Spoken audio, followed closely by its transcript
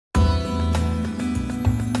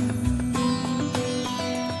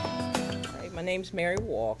name's Mary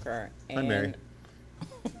Walker. And Hi, Mary.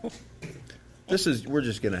 We're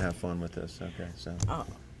just going to have fun with this, okay? So,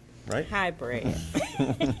 right? Hi, Brad.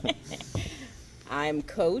 I'm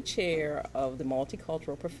co-chair of the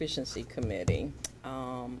Multicultural Proficiency Committee.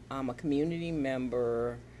 I'm a community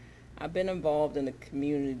member. I've been involved in the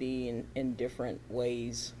community in different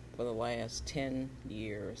ways for the last 10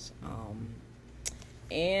 years.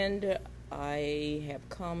 And I have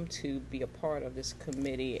come to be a part of this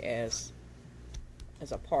committee as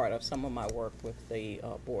a part of some of my work with the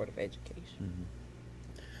Board of Education. Mm-hmm.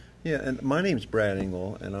 Yeah, and my name's Brad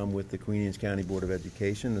Engel, and I'm with the Queen Anne's County Board of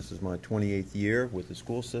Education. This is my 28th year with the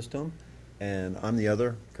school system, and I'm the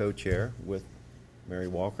other co-chair with Mary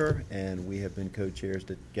Walker, and we have been co-chairs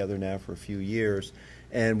together now for a few years.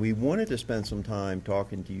 And we wanted to spend some time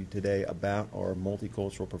talking to you today about our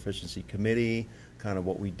Multicultural Proficiency Committee, kind of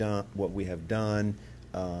what we have done,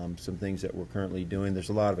 some things that we're currently doing. There's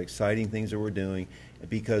a lot of exciting things that we're doing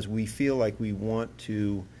because we feel like we want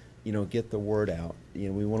to, get the word out.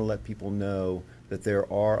 We want to let people know that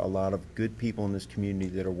there are a lot of good people in this community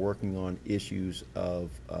that are working on issues of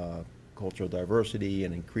cultural diversity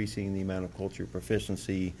and increasing the amount of cultural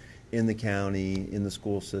proficiency in the county, in the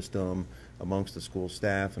school system, amongst the school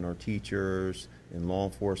staff and our teachers, in law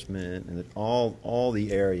enforcement, and all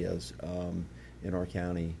the areas in our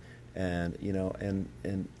county. And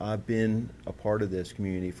and I've been a part of this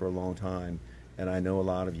community for a long time, and I know a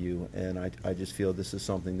lot of you, and I just feel this is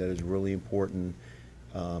something that is really important,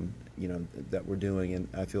 that we're doing, and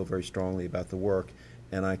I feel very strongly about the work.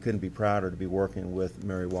 And I couldn't be prouder to be working with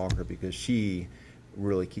Mary Walker because she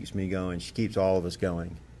really keeps me going. She keeps all of us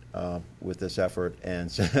going with this effort.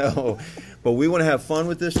 And so, but we want to have fun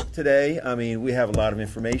with this today. I mean, we have a lot of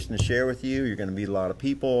information to share with you. You're going to meet a lot of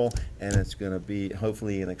people, and it's going to be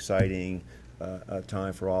hopefully an exciting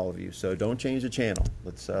time for all of you. So don't change the channel.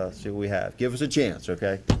 Let's see what we have. Give us a chance,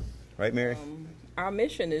 okay? Right, Mary? Our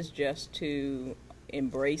mission is just to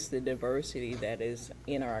embrace the diversity that is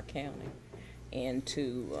in our county, and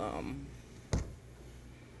to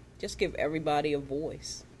just give everybody a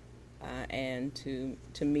voice, and to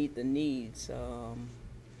meet the needs.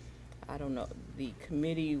 I don't know, the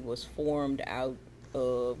committee was formed out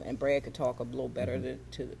of, and Brad could talk a little better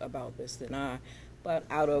about this than I, but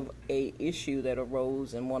out of a issue that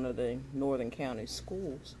arose in one of the Northern County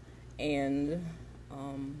schools. And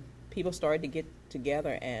people started to get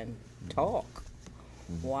together and talk.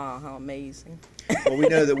 Wow, how amazing. Well,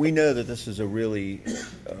 we know that this is a really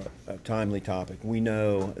a timely topic. We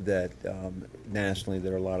know that nationally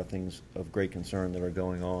there are a lot of things of great concern that are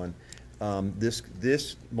going on. This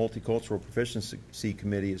Multicultural Proficiency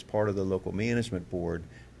Committee is part of the local management board,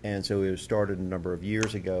 and so it was started a number of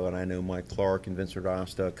years ago, and I know Mike Clark and Vincent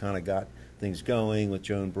Rasta kind of got things going with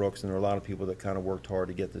Joan Brooks, and there are a lot of people that kind of worked hard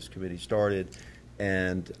to get this committee started.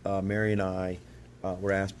 And Mary and I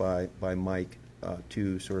were asked by Mike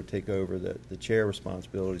to sort of take over the chair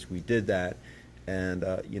responsibilities. We did that, and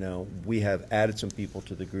we have added some people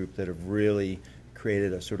to the group that have really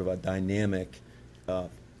created a sort of a dynamic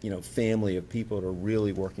family of people that are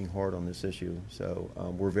really working hard on this issue. So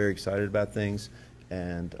we're very excited about things,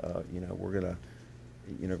 and we're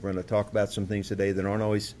gonna talk about some things today that aren't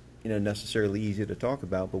always necessarily easy to talk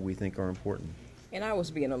about, but we think are important. And I was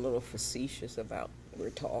being a little facetious about we're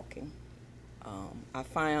talking. I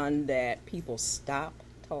find that people stop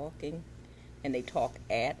talking and they talk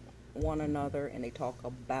at one another and they talk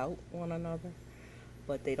about one another,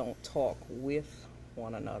 but they don't talk with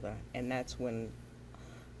one another, and that's when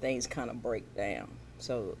things kind of break down.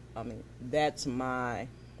 So, I mean, that's my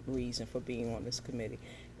reason for being on this committee,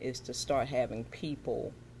 is to start having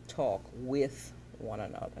people talk with one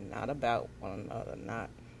another, not about one another, not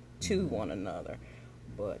to one another,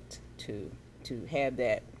 but to have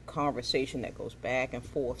that conversation that goes back and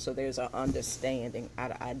forth, so there's an understanding.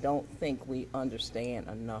 I don't think we understand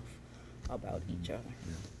enough about each other.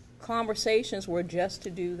 Yeah. Conversations were just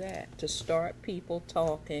to do that, to start people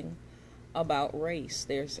talking about race.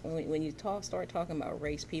 When you start talking about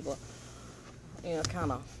race, people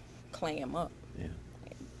kind of clam up. Yeah.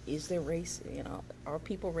 Is there race? Are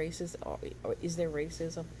people racist? Or is there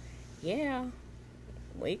racism? Yeah.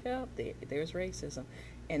 Wake up! There's racism.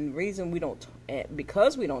 And the reason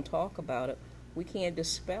because we don't talk about it, we can't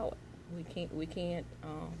dispel it. We can't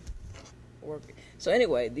work. So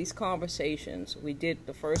anyway, these conversations we did.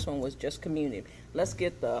 The first one was just community. Let's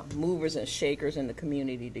get the movers and shakers in the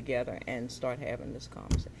community together and start having this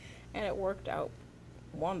conversation. And it worked out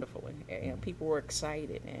wonderfully. People were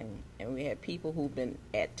excited, and we had people who've been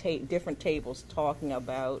at different tables talking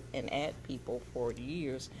about and at people for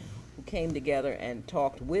years, who came together and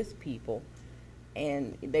talked with people.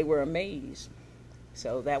 And they were amazed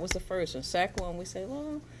So that was the first. And second one, we say,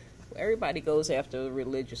 well, everybody goes after the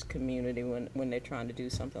religious community when they're trying to do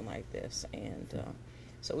something like this. And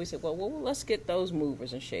so we said, well, let's get those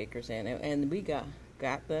movers and shakers in. And we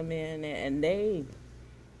got them in, and they,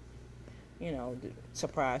 you know,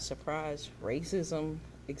 surprise, surprise, racism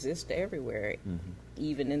exists everywhere,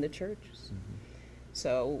 even in the churches.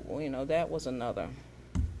 So, you know, that was another,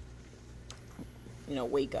 you know,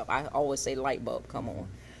 wake up. I always say light bulb, come on.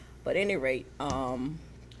 But at any rate,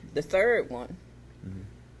 the third one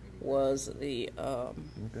was the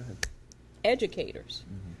educators.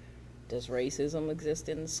 Does racism exist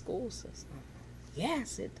in the school system?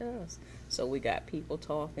 Yes, it does. So we got people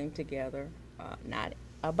talking together, not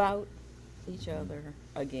about each other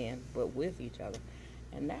again, but with each other.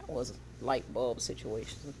 And that was light bulb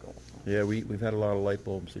situations going on. Yeah, we've had a lot of light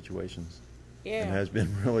bulb situations. Yeah. It has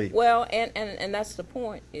been really... Well, and that's the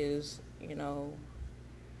point is, you know,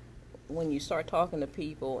 when you start talking to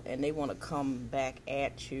people and they want to come back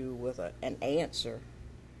at you with an answer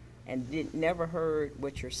and never heard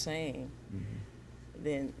what you're saying,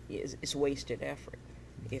 then it's wasted effort.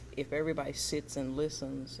 If everybody sits and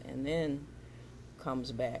listens and then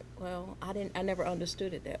comes back, well, I never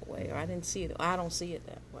understood it that way, or I didn't see it, I don't see it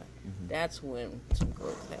that way. That's when some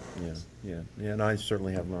growth happens. Yeah, and I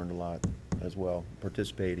certainly have learned a lot as well,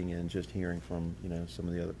 participating and just hearing from, you know, some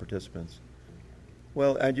of the other participants.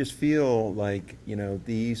 Well, I just feel like, you know,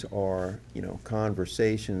 these are, you know,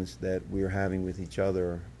 conversations that we're having with each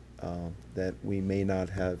other that we may not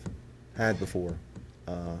have had before.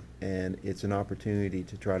 And it's an opportunity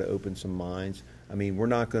to try to open some minds. I mean, we're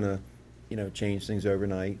not going to, you know, change things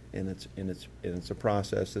overnight, and it's a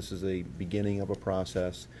process. This is a beginning of a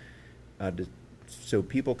process, so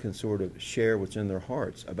people can sort of share what's in their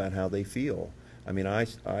hearts about how they feel. I mean,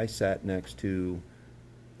 I sat next to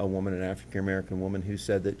a woman, an African American woman, who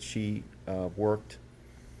said that she worked,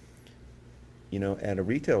 you know, at a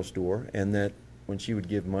retail store, and that when she would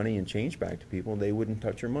give money and change back to people, they wouldn't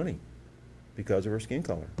touch her money because of her skin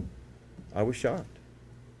color. I was shocked,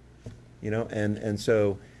 you know, and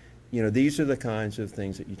so, you know, these are the kinds of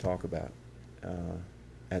things that you talk about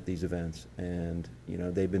at these events, and, you know,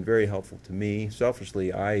 they've been very helpful to me.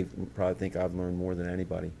 Selfishly, I probably think I've learned more than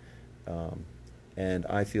anybody, and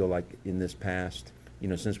I feel like in this past, you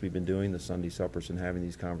know, since we've been doing the Sunday suppers and having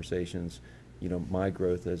these conversations, you know, my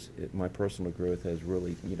personal growth has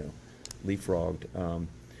really, you know, leapfrogged.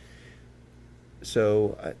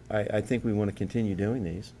 So I think we want to continue doing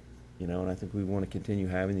these, you know, and I think we want to continue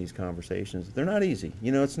having these conversations. They're not easy.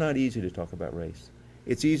 You know, it's not easy to talk about race.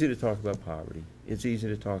 It's easy to talk about poverty. It's easy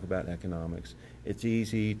to talk about economics. It's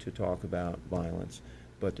easy to talk about violence.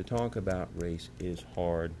 But to talk about race is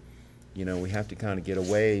hard. You know, we have to kind of get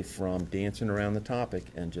away from dancing around the topic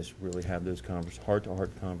and just really have those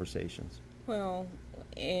heart-to-heart conversations. Well,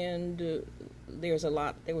 and there's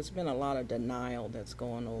been a lot of denial that's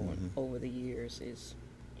going on over the years. Is,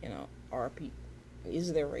 you know,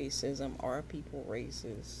 is there racism? Are people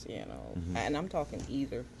racist? You know, and I'm talking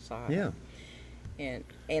either side. Yeah.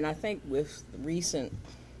 And I think with recent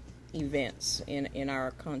events in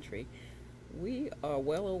our country, we are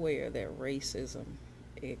well aware that racism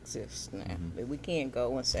exists now. We can't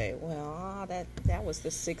go and say, well, that was the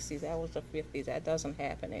 60s, that was the 50s, that doesn't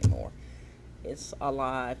happen anymore. It's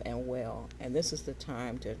alive and well, and this is the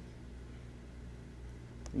time to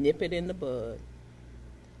nip it in the bud.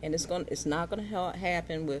 And it's not going to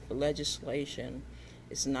happen with legislation.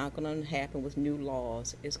 It's not going to happen with new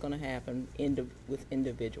laws. It's going to happen with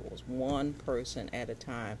individuals, one person at a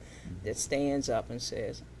time, that stands up and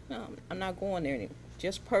says, no, I'm not going there anymore.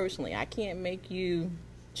 Just personally, I can't make you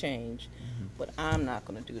change, but I'm not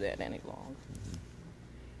going to do that any longer.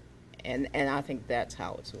 And I think that's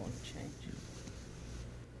how it's going to change.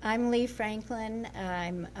 I'm Lee Franklin.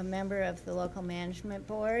 I'm a member of the local management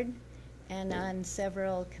board and on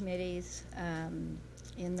several committees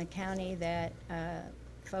in the county that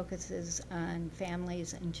focuses on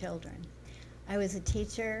families and children. I was a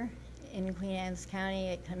teacher in Queen Anne's County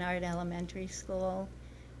at Kennard Elementary School.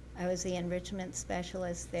 I was the enrichment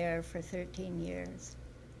specialist there for 13 years.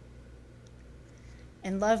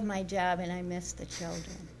 And loved my job, and I missed the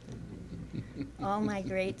children. All my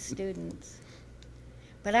great students.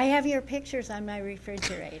 But I have your pictures on my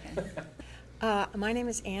refrigerator. My name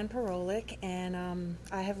is Ann Parolick, and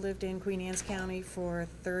I have lived in Queen Anne's County for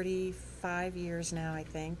 35 years now, I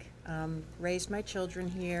think. Raised my children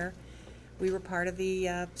here. We were part of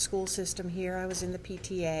the school system here. I was in the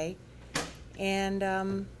PTA.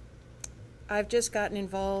 And I've just gotten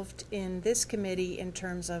involved in this committee in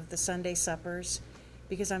terms of the Sunday suppers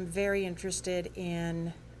because I'm very interested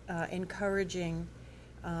in encouraging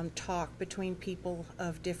talk between people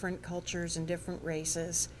of different cultures and different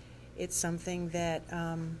races. It's something that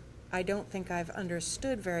I don't think I've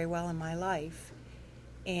understood very well in my life,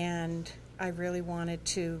 and I really wanted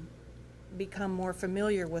to become more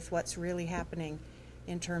familiar with what's really happening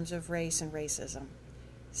in terms of race and racism.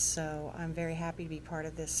 So I'm very happy to be part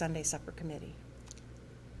of this Sunday Supper Committee.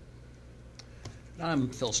 I'm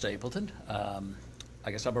Phil Stapleton. I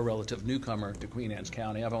guess I'm a relative newcomer to Queen Anne's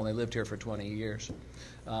County. I've only lived here for 20 years.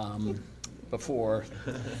 Before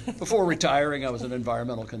retiring, I was an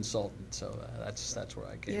environmental consultant, so that's where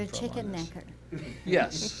I came from. You're a chicken necker.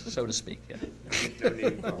 Yes, so to speak. Yeah.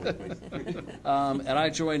 And I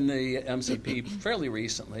joined the MCP fairly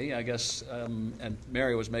recently, I guess. And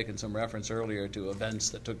Mary was making some reference earlier to events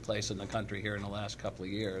that took place in the country here in the last couple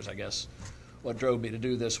of years. I guess what drove me to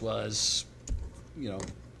do this was,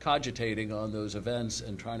 cogitating on those events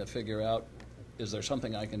and trying to figure out, is there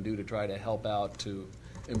something I can do to try to help out to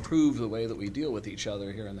improve the way that we deal with each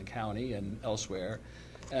other here in the county and elsewhere.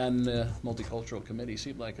 And the Multicultural Committee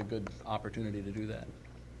seemed like a good opportunity to do that.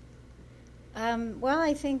 Well,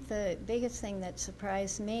 I think the biggest thing that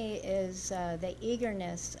surprised me is the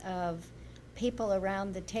eagerness of people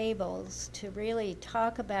around the tables to really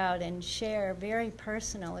talk about and share very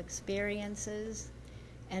personal experiences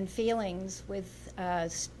and feelings with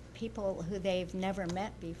people who they've never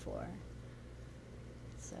met before.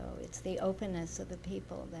 So it's the openness of the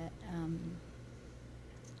people that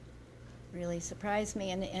really surprised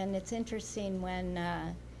me. And it's interesting when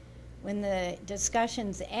the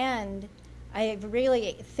discussions end, I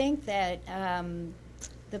really think that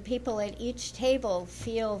the people at each table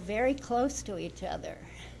feel very close to each other.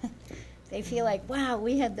 They feel like, wow,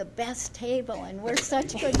 we had the best table and we're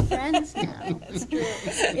such good friends now. That's true.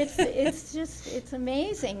 It's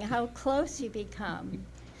amazing how close you become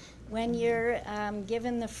when you're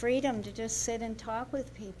given the freedom to just sit and talk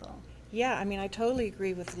with people. Yeah, I mean, I totally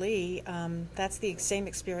agree with Lee. That's the same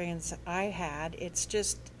experience I had. It's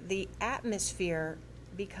just the atmosphere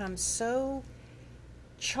becomes so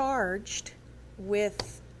charged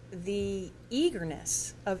with the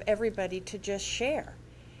eagerness of everybody to just share.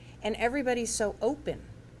 And everybody's so open.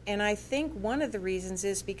 And I think one of the reasons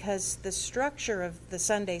is because the structure of the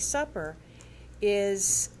Sunday supper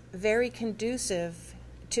is very conducive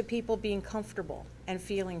to people being comfortable and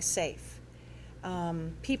feeling safe.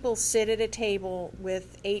 People sit at a table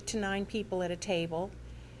with 8 to 9 people at a table,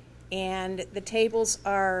 and the tables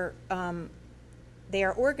are they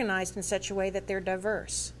are organized in such a way that they're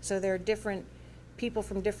diverse. So there are different people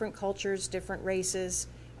from different cultures, different races,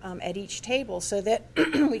 at each table, so that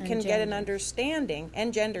we can get an understanding,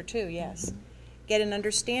 and gender too, yes, get an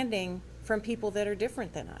understanding from people that are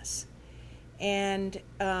different than us. And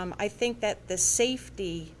I think that the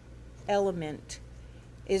safety element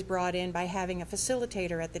is brought in by having a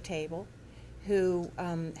facilitator at the table who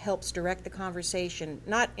helps direct the conversation,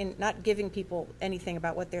 not giving people anything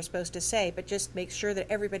about what they're supposed to say, but just makes sure that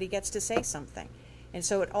everybody gets to say something. And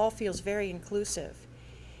so it all feels very inclusive.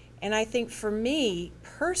 And I think for me,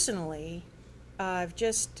 personally, I've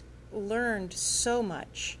just learned so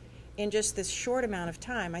much in just this short amount of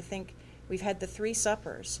time. I think we've had the 3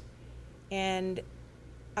 suppers. And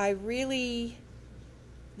there's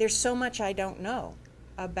so much I don't know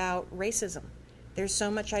about racism. There's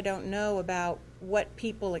so much I don't know about what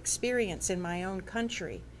people experience in my own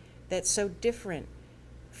country that's so different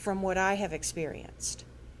from what I have experienced.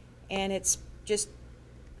 And it's just,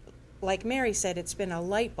 like Mary said, it's been a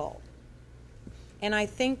light bulb. And I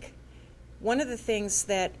think one of the things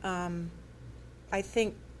that I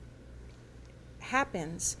think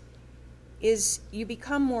happens is you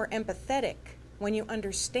become more empathetic when you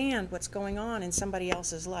understand what's going on in somebody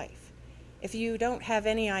else's life. If you don't have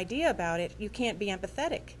any idea about it, you can't be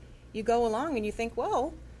empathetic. You go along and you think,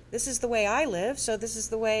 well, this is the way I live, so this is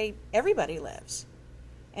the way everybody lives.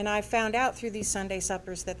 And I found out through these Sunday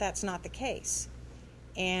suppers that that's not the case.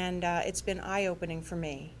 And it's been eye-opening for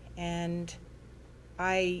me. And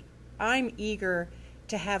I'm eager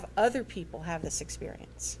to have other people have this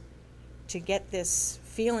experience, to get this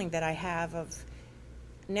feeling that I have of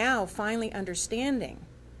now finally understanding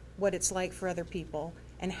what it's like for other people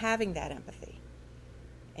and having that empathy.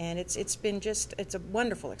 And it's a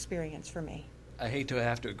wonderful experience for me. I hate to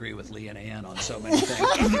have to agree with Lee and Ann on so many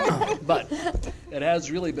things, but it has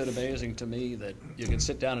really been amazing to me that you can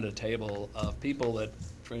sit down at a table of people that,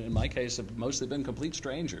 in my case, have mostly been complete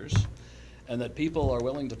strangers, and that people are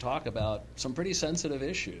willing to talk about some pretty sensitive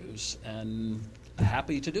issues and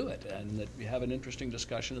happy to do it, and that we have an interesting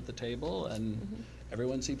discussion at the table, and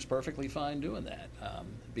everyone seems perfectly fine doing that.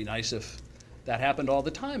 It'd be nice if that happened all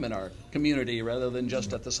the time in our community rather than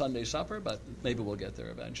just at the Sunday supper, but maybe we'll get there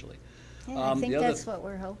eventually. Yeah, I think the other that's what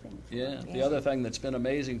we're hoping for. Yeah, the other thing that's been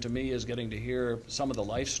amazing to me is getting to hear some of the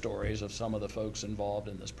life stories of some of the folks involved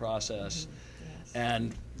in this process. Yes.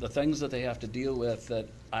 And the things that they have to deal with that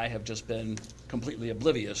I have just been completely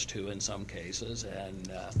oblivious to in some cases.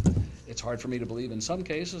 And it's hard for me to believe in some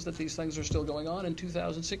cases that these things are still going on in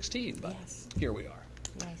 2016, but Yes. here we are.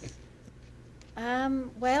 Yes.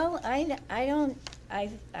 Well,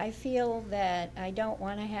 I feel that I don't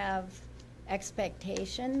want to have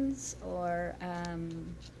expectations or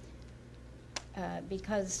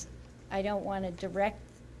because I don't want to direct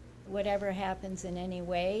whatever happens in any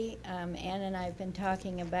way. Ann and I have been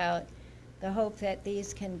talking about the hope that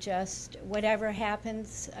these can just, whatever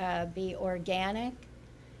happens, be organic,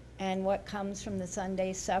 and what comes from the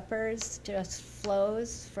Sunday suppers just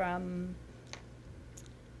flows from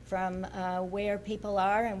where people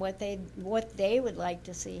are and what they would like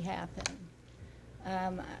to see happen.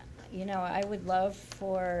 You know, I would love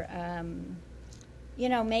for, you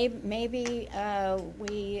know, maybe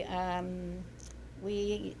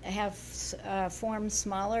we have formed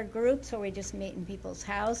smaller groups where we just meet in people's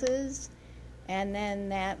houses, and then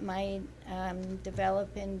that might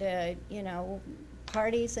develop into, you know,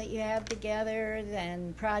 parties that you have together,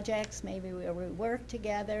 then projects maybe where we work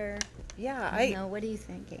together. Yeah, I don't know. What do you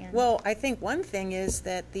think, Ann? Well, I think one thing is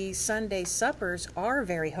that the Sunday suppers are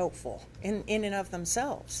very hopeful in and of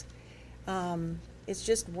themselves. It's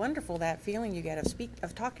just wonderful, that feeling you get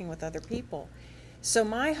of talking with other people. So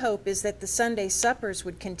my hope is that the Sunday suppers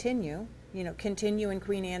would continue, you know, continue in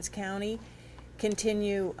Queen Anne's County,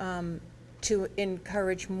 continue to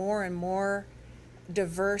encourage more and more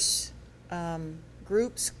diverse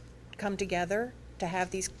groups come together to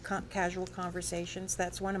have these casual conversations.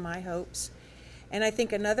 That's one of my hopes. And I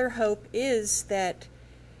think another hope is that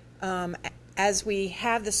as we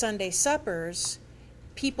have the Sunday suppers,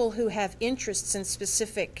 people who have interests in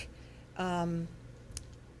specific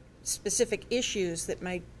issues that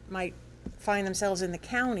might find themselves in the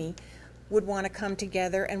county would want to come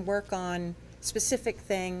together and work on specific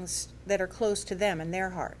things that are close to them and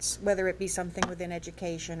their hearts, whether it be something within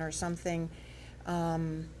education or something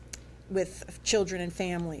with children and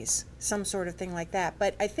families, some sort of thing like that.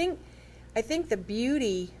 But I think the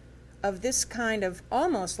beauty of this kind of,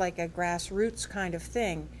 almost like a grassroots kind of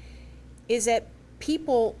thing, is that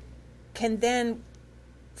people can then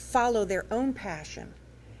follow their own passion.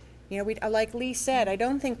 You know, like Lee said, I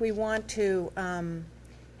don't think we want to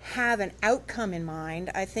have an outcome in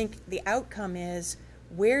mind. I think the outcome is,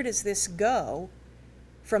 where does this go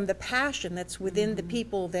from the passion that's within the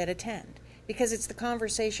people that attend? Because it's the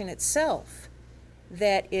conversation itself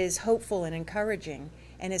that is hopeful and encouraging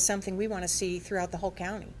and is something we want to see throughout the whole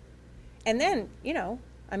county. And then, you know,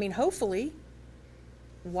 I mean, hopefully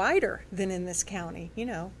wider than in this county. You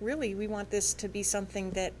know, really we want this to be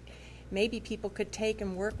something that maybe people could take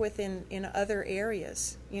and work with in other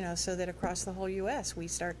areas, you know, so that across the whole U.S. we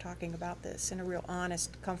start talking about this in a real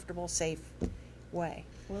honest, comfortable, safe way.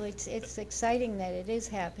 Well, it's exciting that it is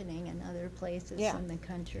happening in other places in the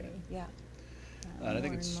country. Yeah. And I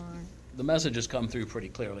think the message has come through pretty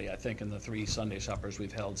clearly, I think, in the 3 Sunday suppers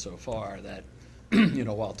we've held so far, that, you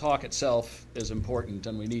know, while talk itself is important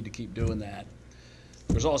and we need to keep doing that,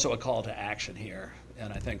 there's also a call to action here.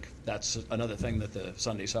 And I think that's another thing that the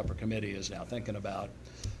Sunday Supper Committee is now thinking about.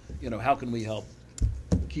 You know, how can we help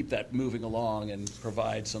keep that moving along and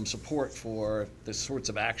provide some support for the sorts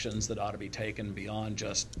of actions that ought to be taken beyond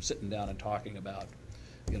just sitting down and talking about,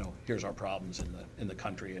 you know, here's our problems in the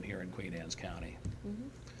country and here in Queen Anne's County. Mm-hmm.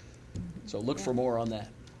 So look for more on that.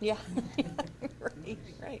 Yeah.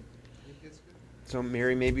 Right. So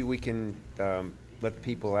Mary, maybe we can let the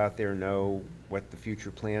people out there know what the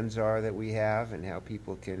future plans are that we have and how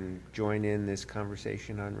people can join in this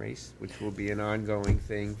conversation on race, which will be an ongoing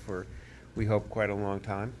thing for, we hope, quite a long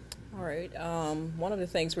time. All right. One of the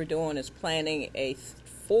things we're doing is planning a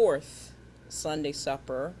 4th Sunday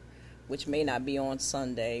supper, which may not be on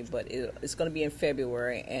Sunday, but it's going to be in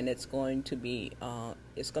February, and it's going to be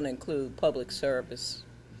it's going to include public service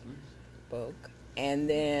book, and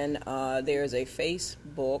then there's a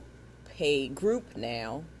Facebook paid group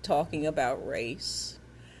now talking about race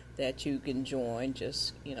that you can join.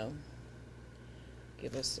 Just, you know,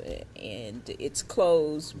 give us and it's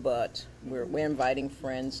closed, but we're inviting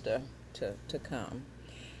friends to come.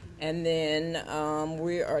 And then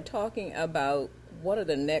we are talking about what are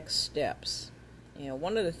the next steps. You know,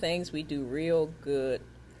 one of the things we do real good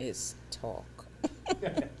is talk.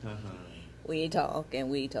 We talk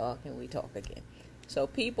and we talk and we talk again. So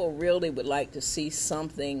people really would like to see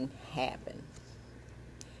something happen.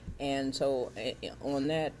 And so on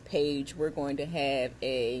that page, we're going to have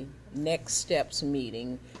a next steps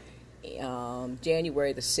meeting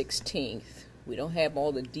January the 16th. We don't have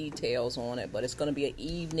all the details on it, but it's going to be an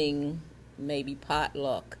evening, maybe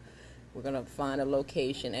potluck. We're going to find a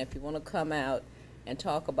location. And if you want to come out and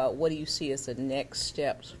talk about what do you see as the next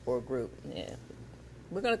steps for a group, yeah.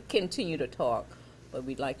 We're going to continue to talk, but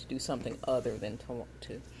we'd like to do something other than talk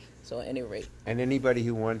too. So at any rate. And anybody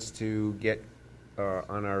who wants to get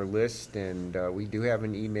on our list, and we do have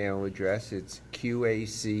an email address. It's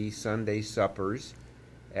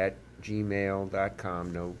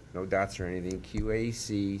QACSundaySuppers@gmail.com. No dots or anything.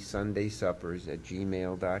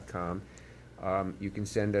 QACSundaySuppers@gmail.com. You can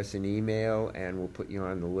send us an email, and we'll put you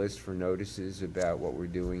on the list for notices about what we're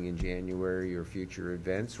doing in January or future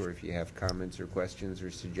events. Or if you have comments or questions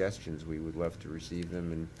or suggestions, we would love to receive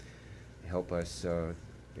them and help us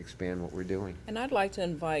expand what we're doing. And I'd like to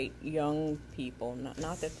invite young people,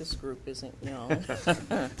 not that this group isn't young.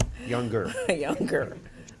 Younger. Younger.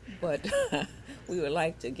 But we would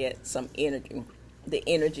like to get some energy, the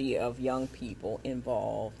energy of young people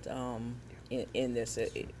involved in this.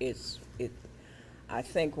 I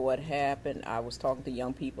think what happened, I was talking to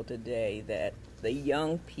young people today, that the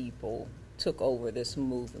young people took over this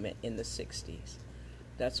movement in the 60s.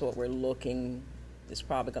 That's what we're looking. It's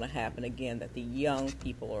probably going to happen again, that the young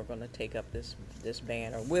people are going to take up this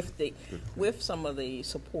banner with some of the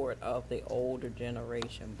support of the older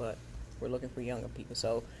generation, but we're looking for younger people.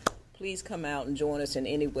 So please come out and join us in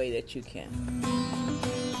any way that you can.